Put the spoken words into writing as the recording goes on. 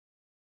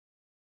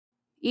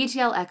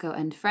ETL Echo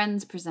and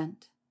friends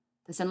present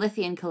the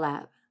Senlithien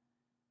Collab,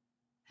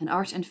 an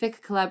art and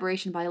fic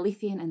collaboration by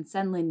Elithien and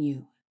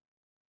SenLinYu.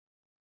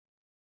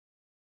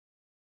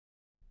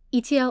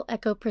 ETL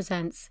Echo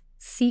presents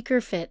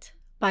Seeker Fit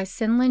by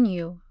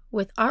SenLinYu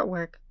with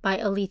artwork by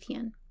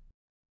Elithien.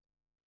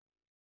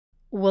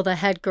 Will the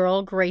head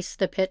girl grace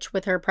the pitch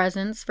with her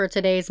presence for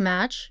today's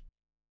match?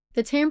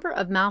 The timbre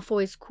of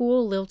Malfoy's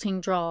cool,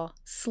 lilting drawl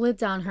slid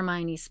down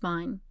Hermione's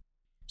spine.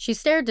 She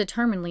stared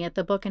determinedly at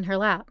the book in her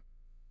lap.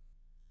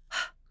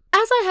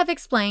 As I have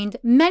explained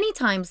many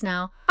times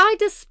now, I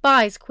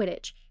despise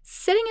Quidditch.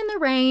 Sitting in the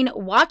rain,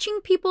 watching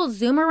people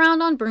zoom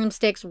around on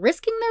broomsticks,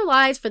 risking their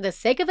lives for the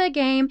sake of a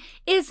game,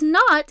 is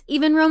not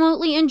even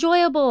remotely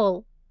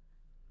enjoyable.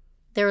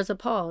 There was a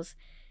pause,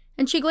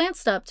 and she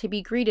glanced up to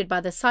be greeted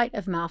by the sight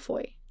of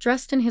Malfoy,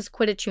 dressed in his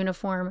Quidditch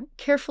uniform,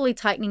 carefully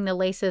tightening the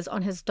laces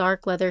on his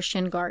dark leather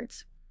shin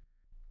guards.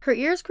 Her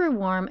ears grew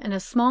warm, and a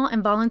small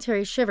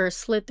involuntary shiver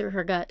slid through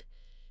her gut.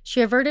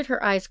 She averted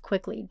her eyes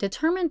quickly,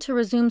 determined to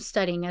resume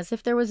studying as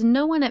if there was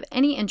no one of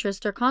any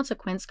interest or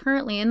consequence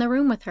currently in the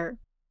room with her.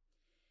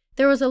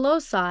 There was a low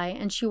sigh,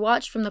 and she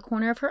watched from the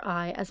corner of her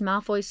eye as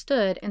Malfoy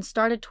stood and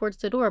started towards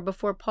the door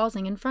before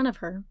pausing in front of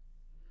her.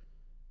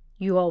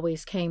 "You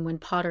always came when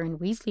Potter and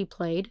Weasley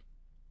played,"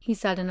 he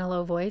said in a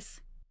low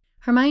voice.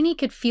 Hermione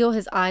could feel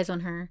his eyes on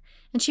her,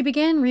 and she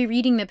began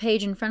rereading the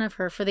page in front of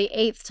her for the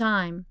 8th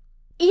time.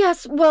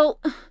 "Yes, well,"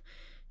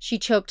 she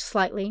choked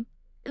slightly.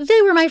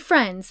 "They were my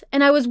friends,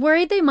 and I was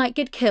worried they might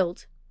get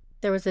killed."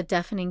 There was a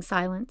deafening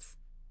silence.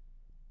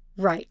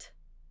 "Right,"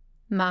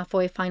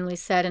 Malfoy finally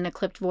said in a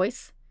clipped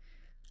voice.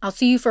 "I'll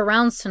see you for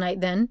rounds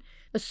tonight, then,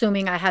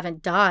 assuming I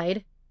haven't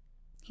died."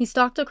 He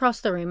stalked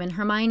across the room, and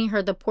Hermione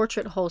heard the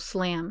portrait hole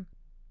slam.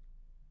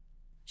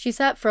 She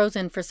sat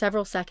frozen for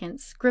several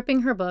seconds,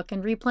 gripping her book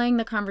and replaying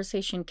the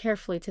conversation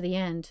carefully to the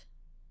end.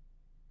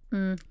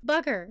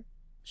 "Bugger,"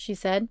 she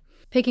said,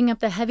 picking up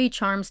the heavy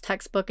charms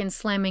textbook and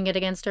slamming it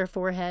against her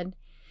forehead.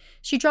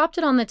 She dropped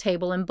it on the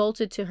table and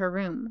bolted to her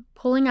room,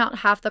 pulling out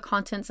half the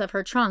contents of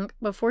her trunk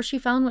before she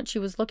found what she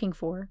was looking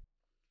for.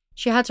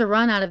 She had to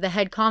run out of the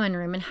head common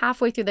room and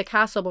halfway through the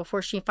castle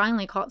before she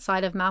finally caught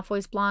sight of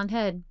Malfoy's blonde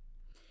head.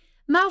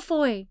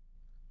 "Malfoy!"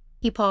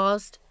 He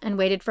paused and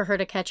waited for her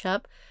to catch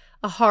up,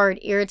 a hard,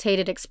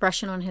 irritated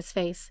expression on his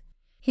face.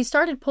 He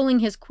started pulling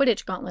his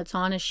Quidditch gauntlets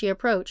on as she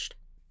approached.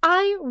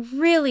 "I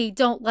really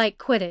don't like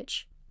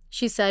Quidditch,"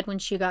 she said when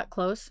she got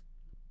close.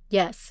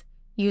 "Yes,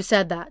 you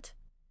said that."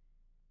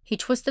 He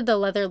twisted the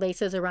leather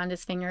laces around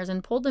his fingers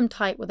and pulled them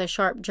tight with a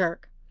sharp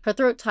jerk. Her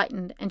throat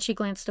tightened, and she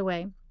glanced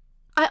away.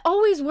 "I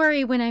always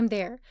worry when I'm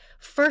there.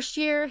 First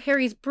year,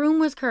 Harry's broom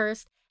was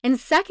cursed, and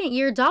second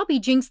year, Dobby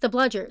jinxed the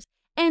Bludgers,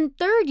 and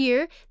third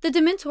year, the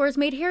Dementors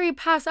made Harry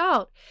pass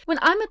out. When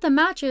I'm at the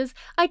matches,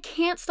 I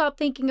can't stop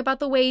thinking about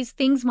the ways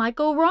things might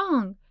go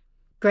wrong."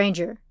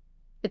 "Granger,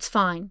 it's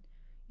fine.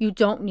 You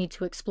don't need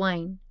to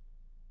explain."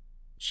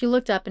 She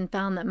looked up and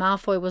found that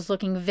Malfoy was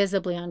looking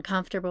visibly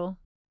uncomfortable.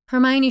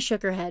 Hermione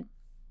shook her head.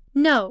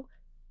 "No,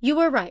 you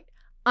were right.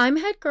 I'm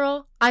head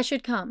girl. I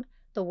should come.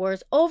 The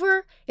war's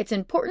over. It's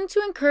important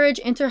to encourage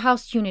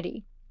inter-house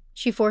unity."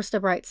 She forced a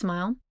bright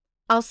smile.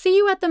 "I'll see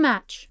you at the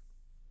match."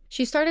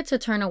 She started to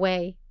turn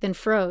away, then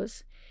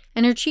froze,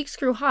 and her cheeks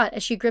grew hot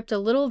as she gripped a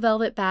little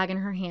velvet bag in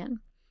her hand.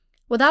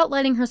 Without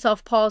letting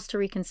herself pause to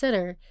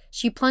reconsider,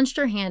 she plunged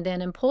her hand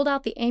in and pulled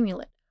out the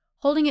amulet,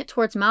 holding it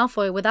towards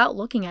Malfoy without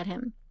looking at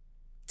him.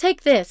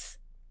 "Take this,"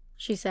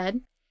 she said,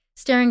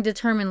 staring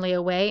determinedly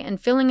away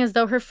and feeling as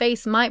though her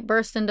face might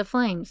burst into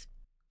flames.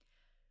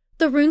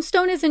 "The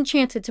runestone is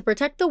enchanted to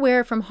protect the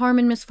wearer from harm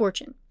and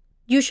misfortune.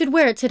 You should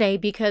wear it today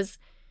because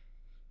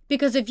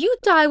if you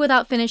die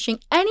without finishing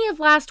any of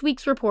last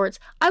week's reports,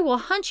 I will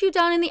hunt you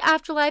down in the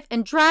afterlife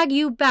and drag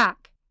you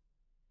back."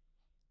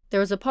 There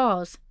was a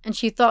pause, and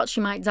she thought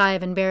she might die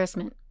of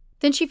embarrassment.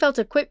 Then she felt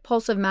a quick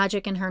pulse of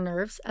magic in her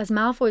nerves as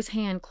Malfoy's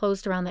hand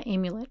closed around the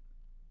amulet.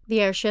 The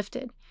air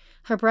shifted.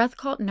 Her breath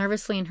caught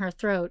nervously in her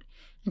throat,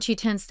 and she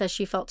tensed as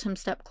she felt him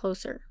step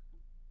closer.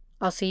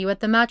 "I'll see you at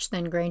the match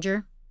then,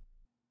 Granger."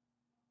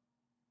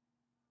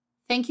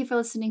 Thank you for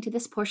listening to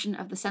this portion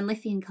of the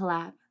Senlithien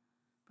Collab,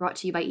 brought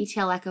to you by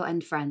ETL Echo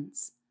and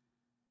friends.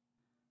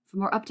 For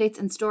more updates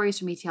and stories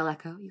from ETL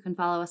Echo, you can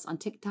follow us on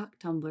TikTok,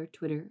 Tumblr,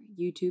 Twitter,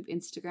 YouTube,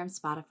 Instagram,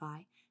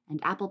 Spotify, and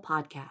Apple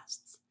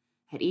Podcasts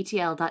at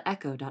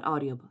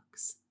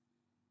etl.echo.audiobooks.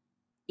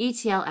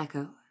 ETL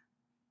Echo,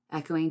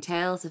 echoing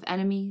tales of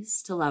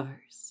enemies to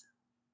lovers.